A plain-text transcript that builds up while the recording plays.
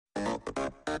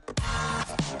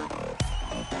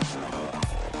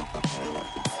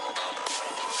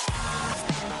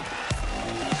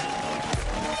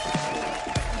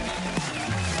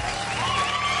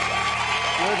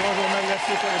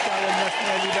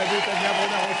Tania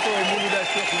Brunarosso et Mouloud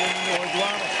Achour qui vont nous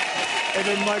rejoindre.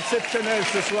 Événement exceptionnel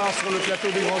ce soir sur le plateau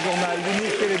du Grand Journal.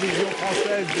 L'unique télévision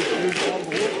française du plus grand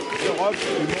groupe d'Europe,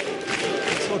 du monde.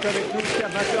 Ils sont avec nous jusqu'à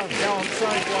 20h45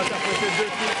 pour interpréter 2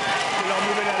 titres de leur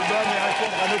nouvel album et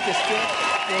répondre à nos questions.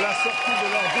 Pour la sortie de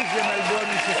leur 12e album,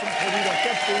 ils se sont produits dans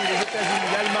 4 pays, les États-Unis,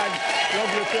 l'Allemagne,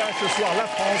 l'Angleterre et ce soir la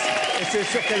France. Et c'est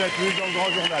sur Canal Plus dans le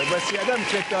Grand Journal. Voici Adam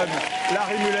Clayton,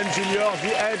 Larry Mullen Jr.,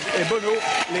 The Edge et Bono,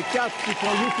 les 4 qui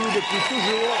font YouTube depuis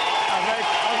toujours avec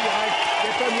en direct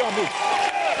des Tom Your Books.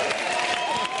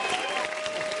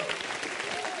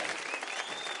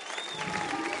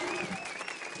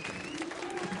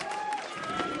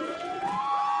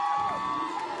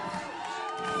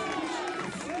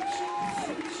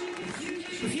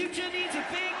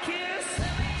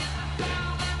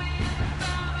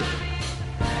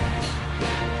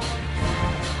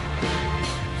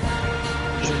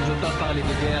 Je ne veux pas parler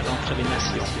de guerre entre les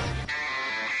nations.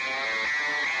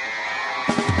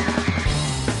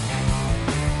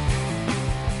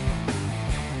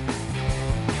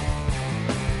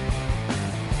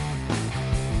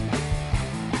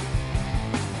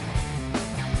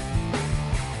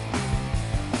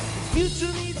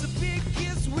 Future needs a big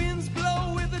kiss, winds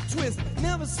blow with a twist.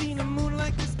 Never seen a moon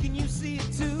like this, can you see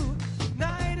it too?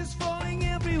 Night is falling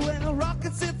everywhere,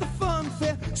 rockets at the fun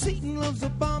fair. Satan loves a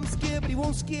bomb scare, but he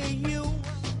won't scare you.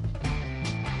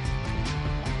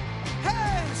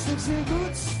 Hey, socks and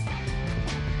boots,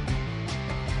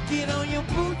 get on your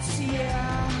boots,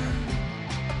 yeah.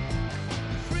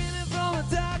 Freedom from a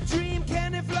dark dream,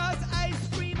 candy floss, ice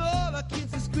cream. All our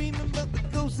kids are screaming, but the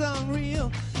ghosts aren't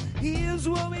real. Here's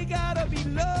what we gotta be,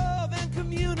 love and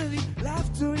community.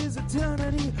 Laughter is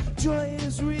eternity, joy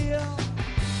is real.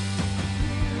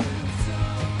 You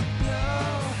don't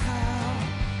know how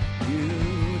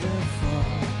beautiful.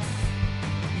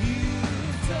 You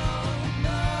don't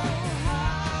know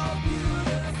how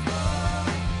beautiful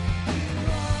you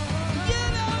are. You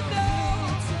don't know.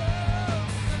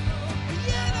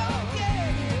 You don't get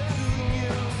it, do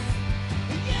you?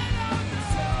 You don't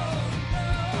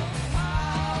know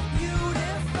how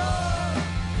beautiful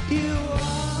you are.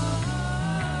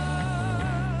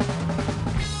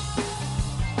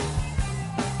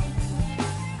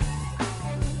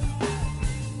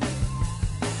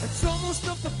 It's almost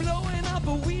up to blowing up,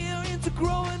 but we are into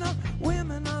growing up.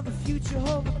 Women are the future,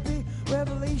 hold the big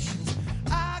revelations.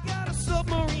 I got a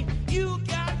submarine, you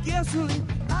got gasoline.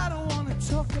 I don't want to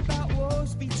talk about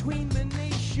wars between the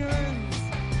nations.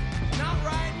 Not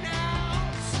right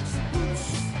now.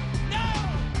 Boots. No,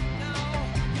 no,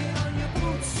 get on your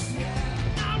boots. Yeah.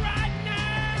 Not right now.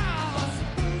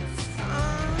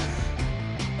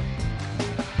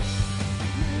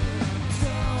 You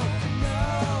don't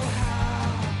know how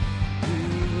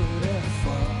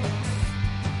beautiful.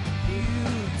 You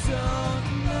don't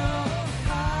know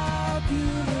how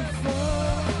beautiful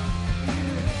you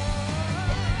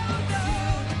are.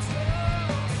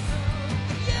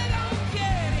 You don't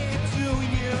get it, do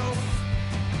you?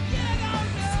 You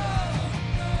don't know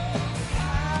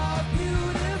how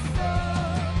beautiful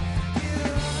you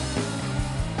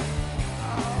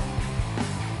are.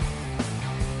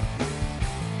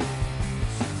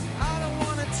 I don't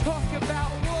want to talk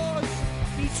about wars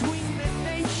between the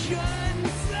nations.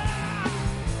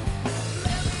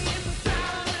 Let me in the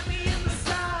sound, let me in the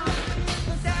sound,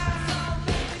 the sound,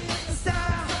 the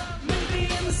sound, let me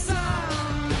in the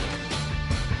sound.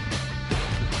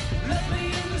 Let me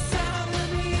in the sound, let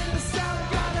me in the sound.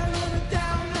 Gotta run it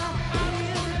down now, let me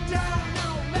in the down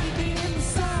now, let me in the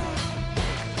sound.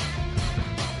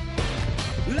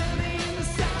 Let me in the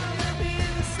sound, let me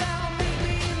in the sound, make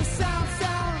me in the sound,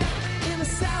 sound, in the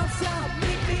sound, sound,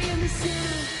 make me in the sound.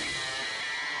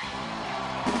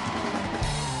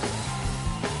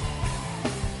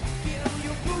 Get on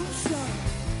your boots, son.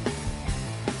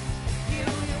 Get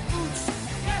on your boots.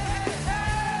 Hey, hey,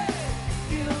 hey.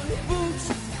 Get on your boots.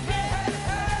 Hey, hey,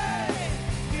 hey.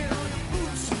 Get on your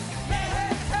boots. Hey,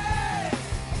 hey, hey.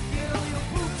 Get on your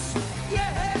boots.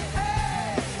 Yeah, hey,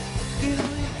 hey. Get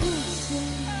on your boots, son.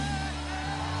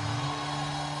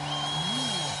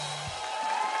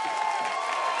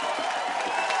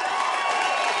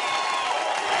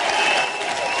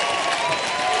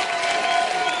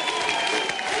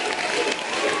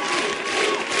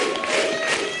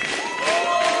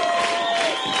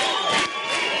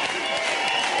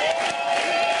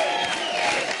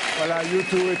 Voilà,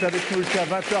 YouTube est avec nous jusqu'à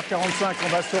 20h45. On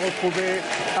va se retrouver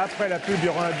après la pub. Il y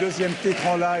aura un 2e titre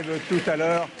en live tout à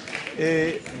l'heure.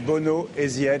 Et Bono et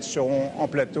The Edge seront en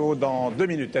plateau dans 2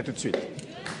 minutes. À tout de suite.